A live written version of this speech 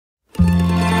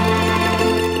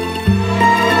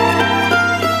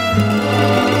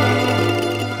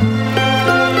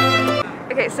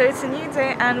It's a new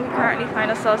day and we currently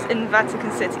find ourselves in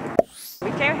Vatican City.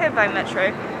 We came here by metro,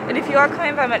 and if you are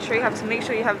coming by metro you have to make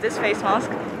sure you have this face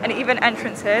mask, and even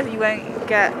entrance here you won't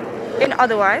get in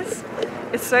otherwise.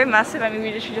 It's so massive. I mean,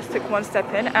 we literally just took one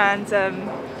step in and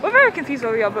we're very confused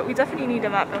where we are, but we definitely need a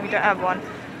map and we don't have one.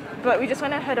 But we just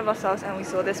went ahead of ourselves and we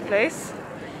saw this place.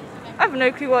 I have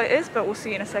no clue what it is, but we'll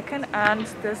see in a second. And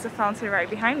there's the fountain right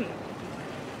behind me.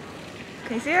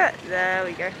 Can you see it? There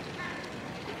we go.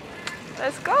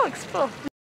 Let's go explore.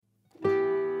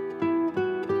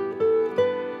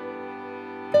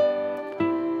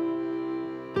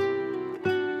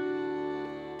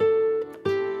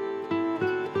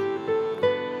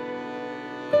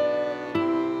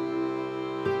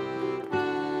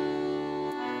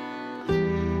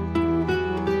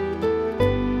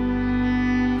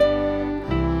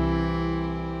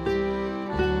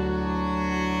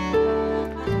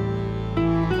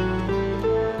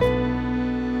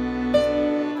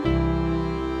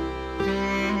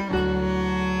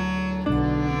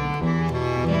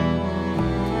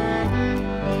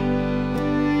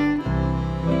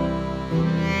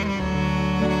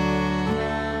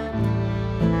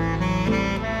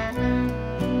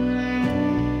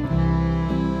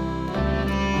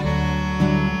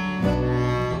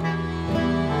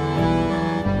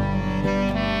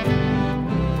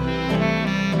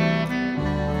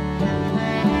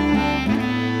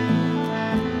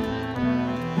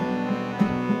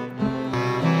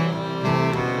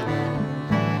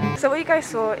 So what you guys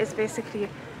saw is basically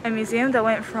a museum that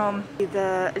went from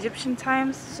the Egyptian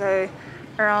times, so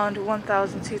around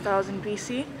 1000, 2000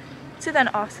 BC, to then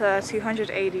after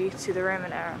 200 AD to the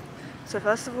Roman era. So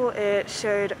first of all, it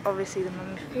showed obviously the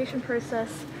mummification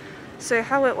process. So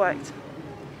how it worked.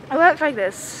 It worked like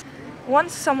this.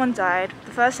 Once someone died,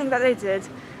 the first thing that they did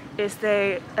is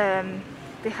they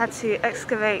had to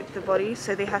excavate the body,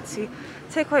 so they had to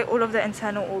take away all of the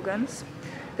internal organs.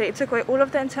 They took away all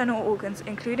of the internal organs,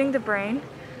 including the brain,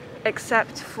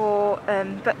 except for,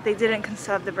 but they didn't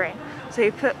conserve the brain. So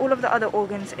they put all of the other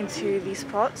organs into these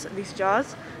pots, these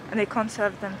jars, and they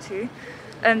conserved them too.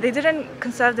 And they didn't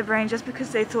conserve the brain just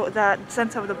because they thought that the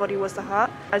center of the body was the heart,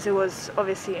 as it was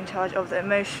obviously in charge of the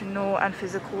emotional and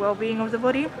physical well-being of the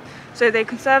body. So they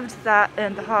conserved that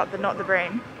in the heart, but not the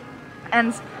brain.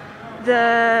 And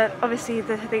them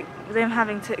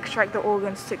having to extract the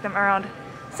organs took them around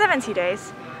 70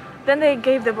 days. Then they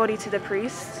gave the body to the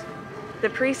priest. The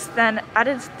priest then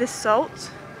added this salt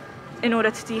in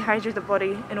order to dehydrate the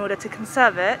body, in order to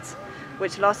conserve it,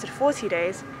 which lasted 40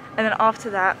 days. And then after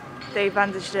that, they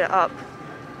bandaged it up.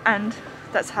 And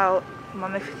that's how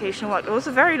mummification worked. It was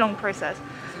a very long process.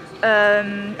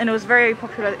 And it was very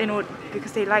popular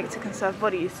because they liked to conserve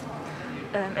bodies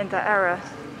in that era.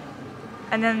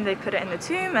 And then they put it in the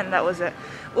tomb, and that was it.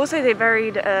 Also, they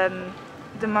buried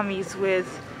the mummies with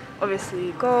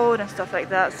obviously gold and stuff like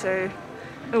that, so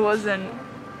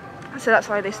that's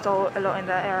why they stole a lot in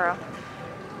that era.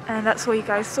 And that's what you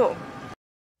guys saw.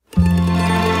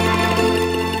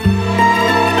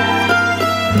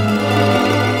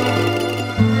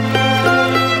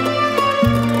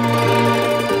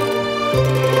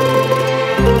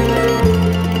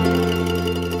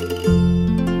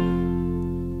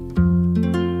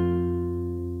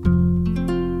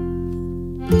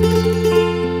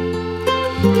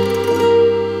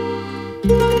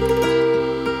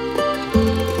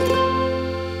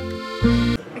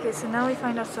 So now we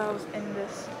find ourselves in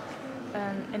this,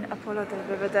 in Apollo del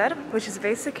Belvedere, which is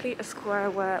basically a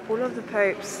square where all of the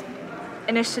popes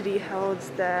initially held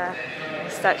their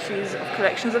statues,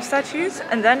 collections of statues,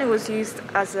 and then it was used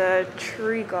as a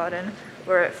tree garden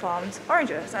where it farmed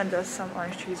oranges, and there's some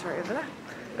orange trees right over there.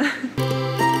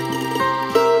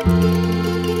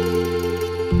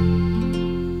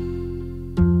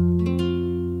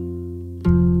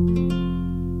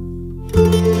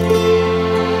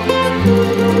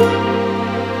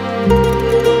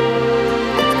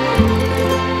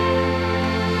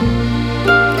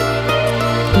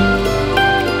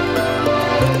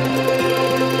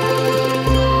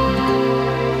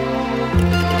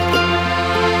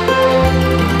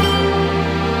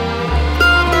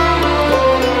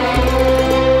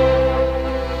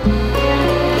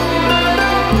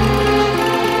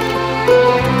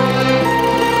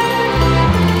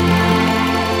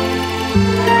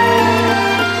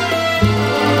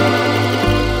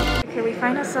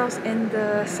 In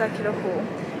the circular hall,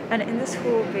 and in this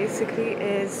hall basically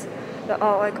is the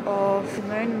artwork of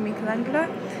Michelangelo,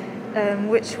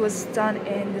 which was done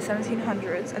in the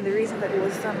 1700s, and the reason that it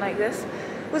was done like this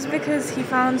was because he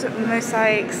found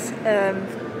mosaics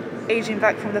aging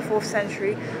back from the 4th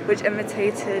century which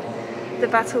imitated the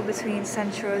battle between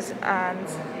Centaurs and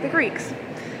the Greeks,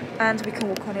 and we can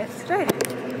walk on it today.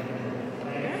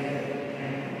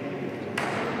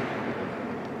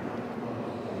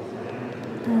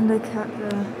 And look at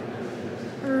the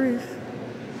roof.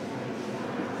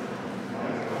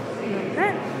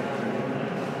 Okay.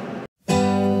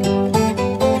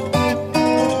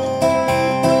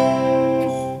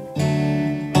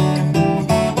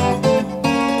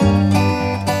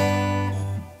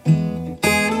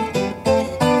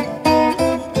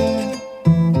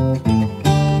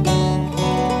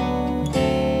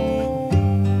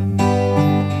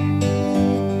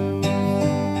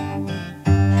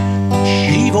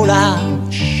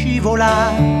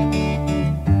 Scivola,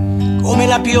 come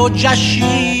la pioggia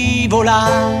scivola,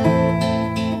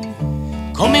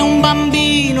 come un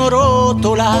bambino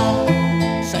rotola,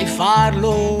 sai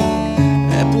farlo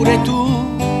pure tu.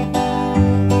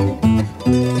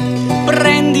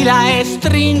 Prendila e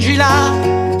stringila,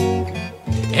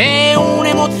 è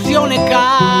un'emozione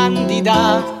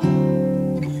candida.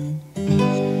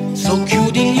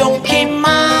 Socchiudi gli occhi e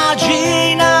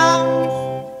immagina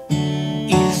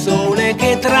il sole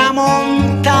che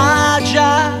tramonta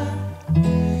già,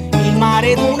 il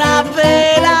mare d'una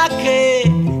vela che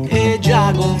è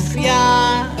già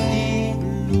gonfia di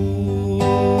blu.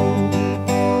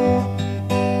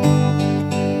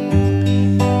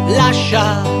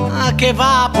 Lascia che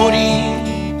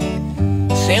evapori,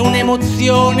 se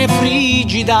un'emozione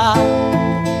frigida,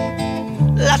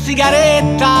 la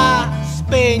sigaretta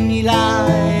spegnila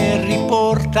e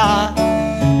riporta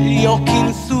gli occhi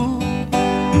in su.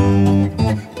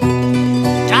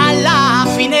 Dalla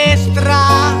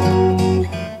finestra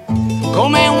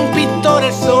come un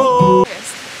pittore solo.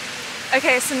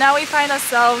 Okay, so now we find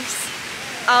ourselves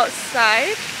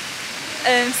outside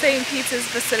St. Peter's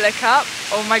Basilica.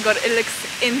 Oh my god, it looks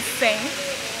insane.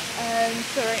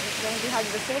 So right there we have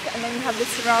the basilica, and then we have the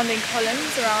surrounding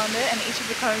columns around it, and each of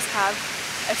the columns have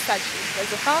a statue.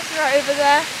 There's a fountain right over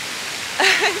there.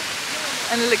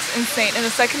 And it looks insane. In a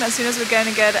second, as soon as we're going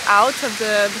to get out of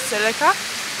the basilica,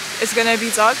 it's going to be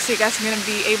dark, so you guys are going to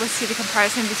be able to see the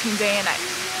comparison between day and night.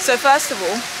 So first of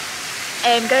all,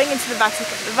 going into the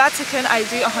Vatican, I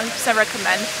do 100%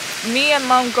 recommend. Me and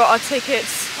Mum got our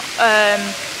tickets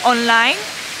online,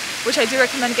 which I do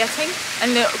recommend getting,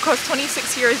 and it costs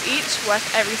 26 euros each, worth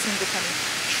every single penny.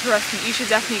 Trust me, you should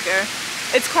definitely go.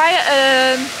 It's quite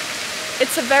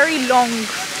it's a very long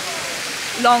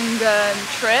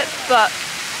trip, but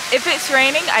if it's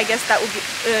raining, I guess that would be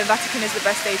Vatican is the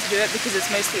best day to do it, because it's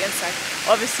mostly inside.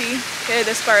 Obviously, here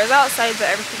the square is outside, but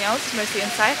everything else is mostly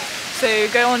inside. So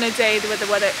go on a day where the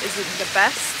weather isn't the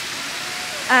best.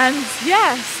 And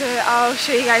yeah, so I'll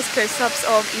show you guys close-ups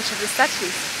of each of the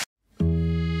statues.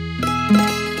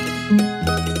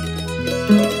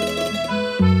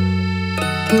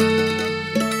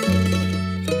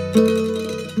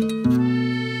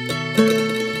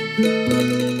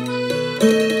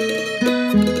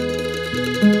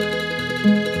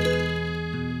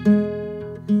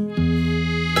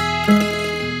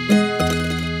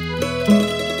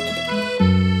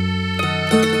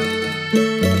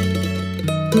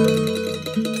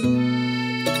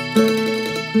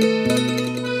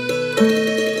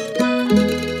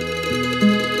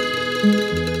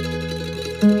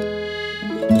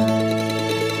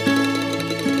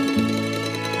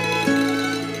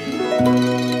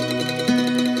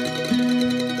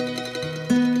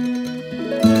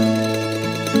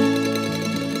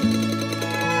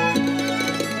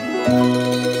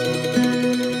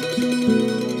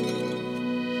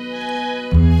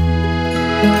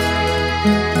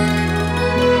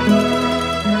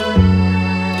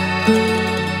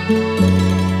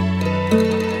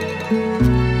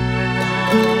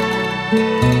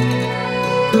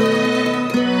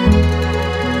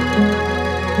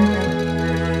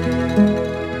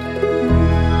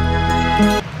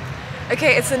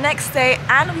 Okay, it's the next day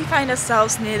and we find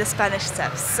ourselves near the Spanish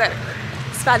Steps. So,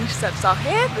 the Spanish Steps are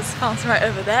here, there's a fountain right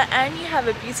over there, and you have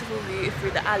a beautiful view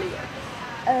through the alleyway.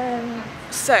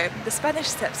 So, the Spanish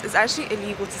Steps is actually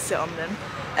illegal to sit on them.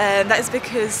 That is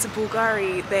because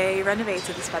Bulgaria, they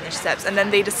renovated the Spanish Steps and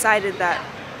then they decided that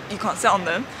you can't sit on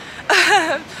them.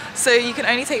 So you can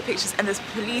only take pictures, and there's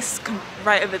police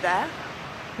right over there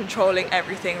controlling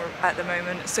everything at the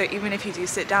moment. So even if you do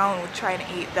sit down or try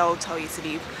and eat, they'll tell you to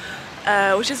leave.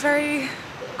 Which is very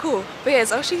cool. But yeah,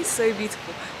 it's actually so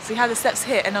beautiful. So you have the steps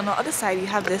here, and on the other side you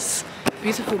have this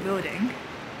beautiful building.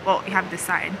 Well, you have this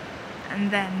side, and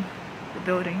then the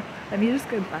building. Let me just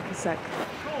go back a sec.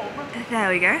 There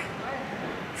we go.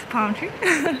 It's a palm tree.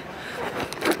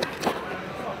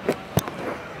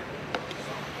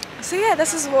 So yeah,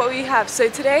 this is what we have. So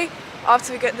today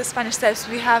after we get the Spanish Steps,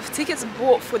 we have tickets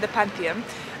bought for the Pantheon.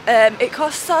 It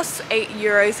costs us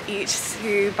 €8 each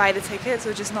to buy the tickets,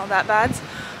 which is not that bad.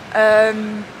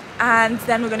 And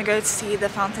then we're going to go to see the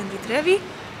Fountain di Trevi,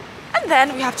 and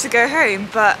then we have to go home.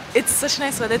 But it's such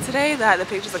nice weather today that the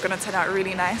pictures are going to turn out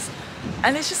really nice,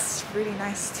 and it's just really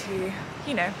nice to,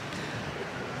 you know,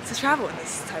 to travel in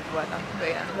this type of weather. But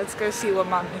yeah, let's go see what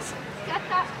Mum is.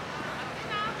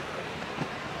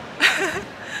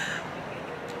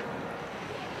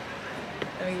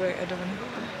 Let me wait, I don't want to...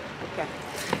 Yeah.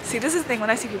 See, this is the thing, when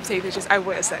I see people take pictures, I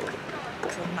wait a sec,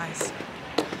 because I'm nice.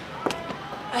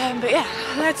 But yeah,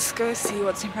 let's go see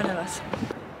what's in front of us.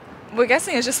 We're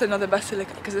guessing it's just another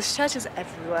basilica, because there's churches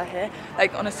everywhere here,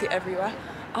 like honestly everywhere.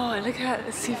 Oh, look at,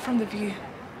 let's see from the view,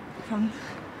 from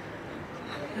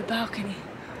the balcony.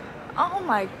 Oh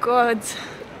my god,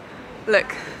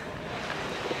 look.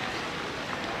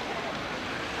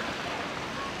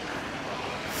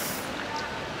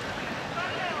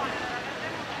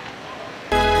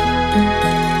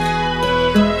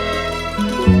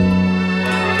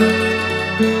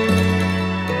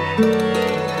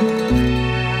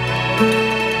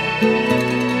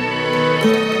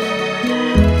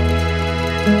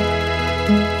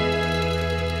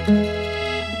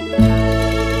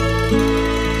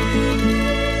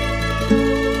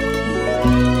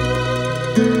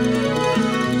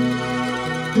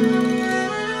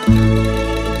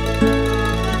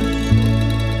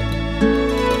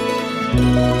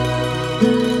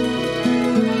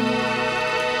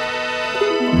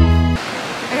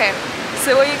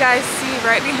 So what you guys see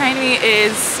right behind me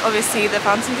is obviously the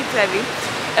Fountain di Trevi.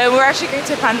 We're actually going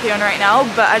to Pantheon right now,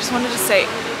 but I just wanted to say,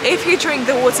 if you drink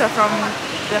the water from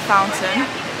the fountain,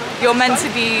 you're meant to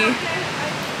be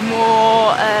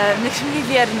more,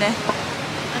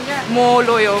 more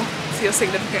loyal to your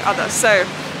significant other. So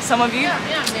some of you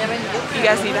guys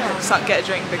need to get a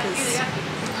drink, because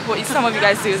what some of you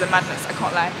guys do is a madness, I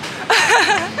can't lie.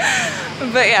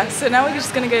 But yeah, so now we're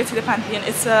just going to go to the Pantheon.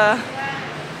 It's a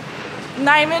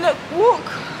 9-minute walk.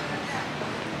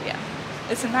 Yeah,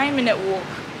 it's a 9-minute walk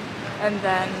and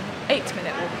then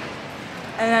 8-minute walk,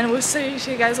 and then we'll show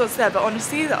you guys what's there. But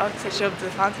honestly, the architecture of the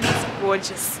fountain is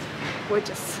gorgeous,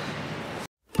 gorgeous.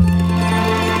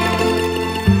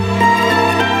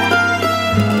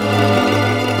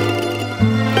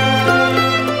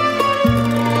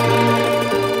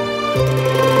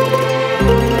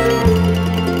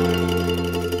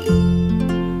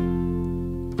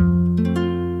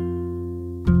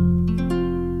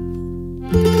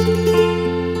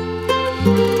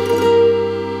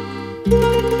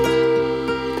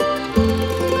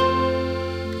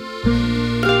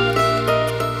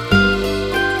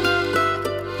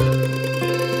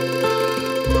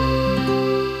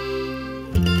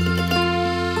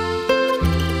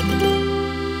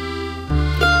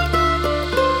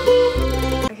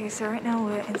 So right now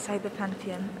we're inside the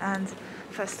Pantheon, and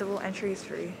first of all, entry is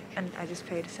free, and I just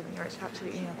paid €7 for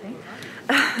absolutely nothing.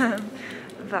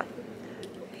 But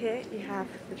here you have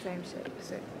the dome shape.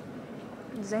 So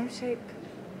the dome shape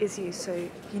is used, so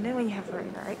you know when you have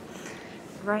rain, right?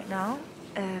 Right now,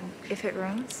 if it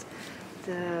rains,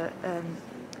 the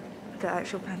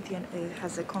actual Pantheon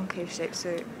has a concave shape,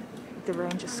 so the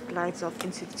rain just glides off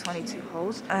into the 22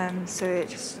 holes. So it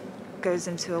just goes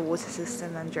into a water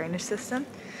system and drainage system.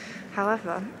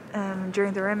 However,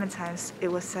 during the Roman times, it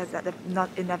was said that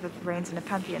it never rains in the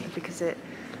Pantheon, because it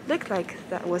looked like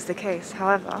that was the case.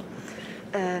 However,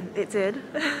 it did,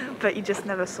 but you just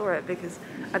never saw it, because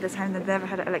at the time they never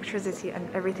had electricity and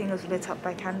everything was lit up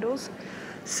by candles.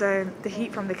 So the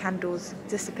heat from the candles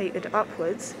dissipated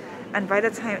upwards, and by the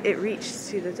time it reached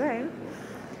to the dome,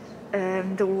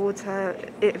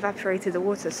 it evaporated the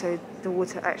water, so the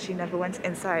water actually never went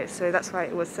inside. So that's why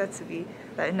it was said to be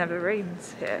that it never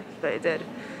rains here, but it did.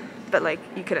 But like,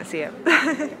 you couldn't see it.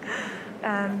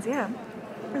 And yeah,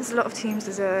 there's a lot of tombs.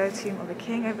 There's a tomb of a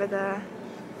king over there.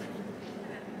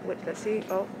 Wait, let's see.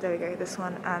 Oh, there we go, this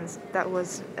one. And that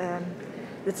was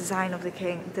the design of the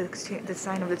king. The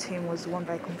design of the tomb was won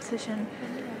by competition.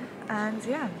 And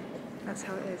yeah, that's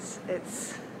how it is.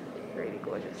 It's really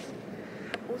gorgeous.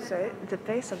 Also, the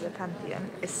base of the Pantheon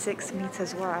is 6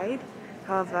 meters wide.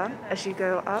 However, as you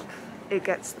go up, it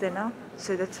gets thinner,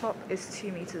 so the top is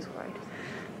 2 meters wide.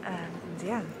 And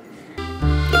yeah.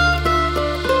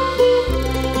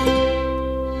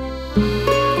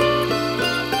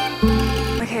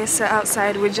 Okay, so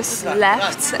outside we just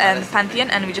left Pantheon,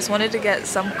 and we just wanted to get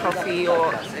some coffee,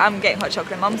 or I'm getting hot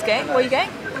chocolate. Mum's getting, what are you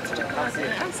getting?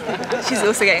 She's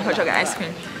also getting hot chocolate ice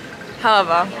cream.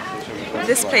 However,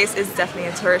 This place is definitely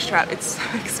a tourist trap. It's so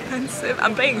expensive.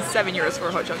 I'm paying €7 for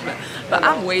a hot chocolate, but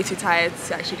I'm way too tired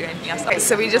to actually do anything else. Okay,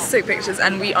 so we just took pictures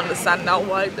and we understand now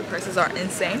why the prices are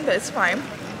insane, but it's fine.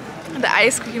 The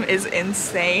ice cream is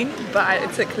insane, but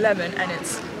it took lemon and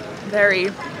it's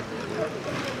very...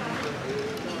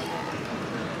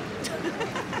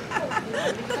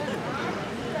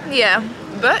 yeah,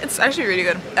 but it's actually really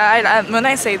good. When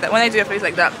I say that, when I do a place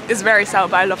like that, it's very sour,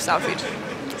 but I love sour food.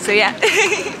 So yeah.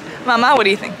 Mama, what do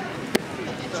you think?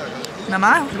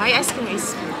 Mama? My ice cream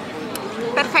is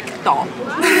perfecto.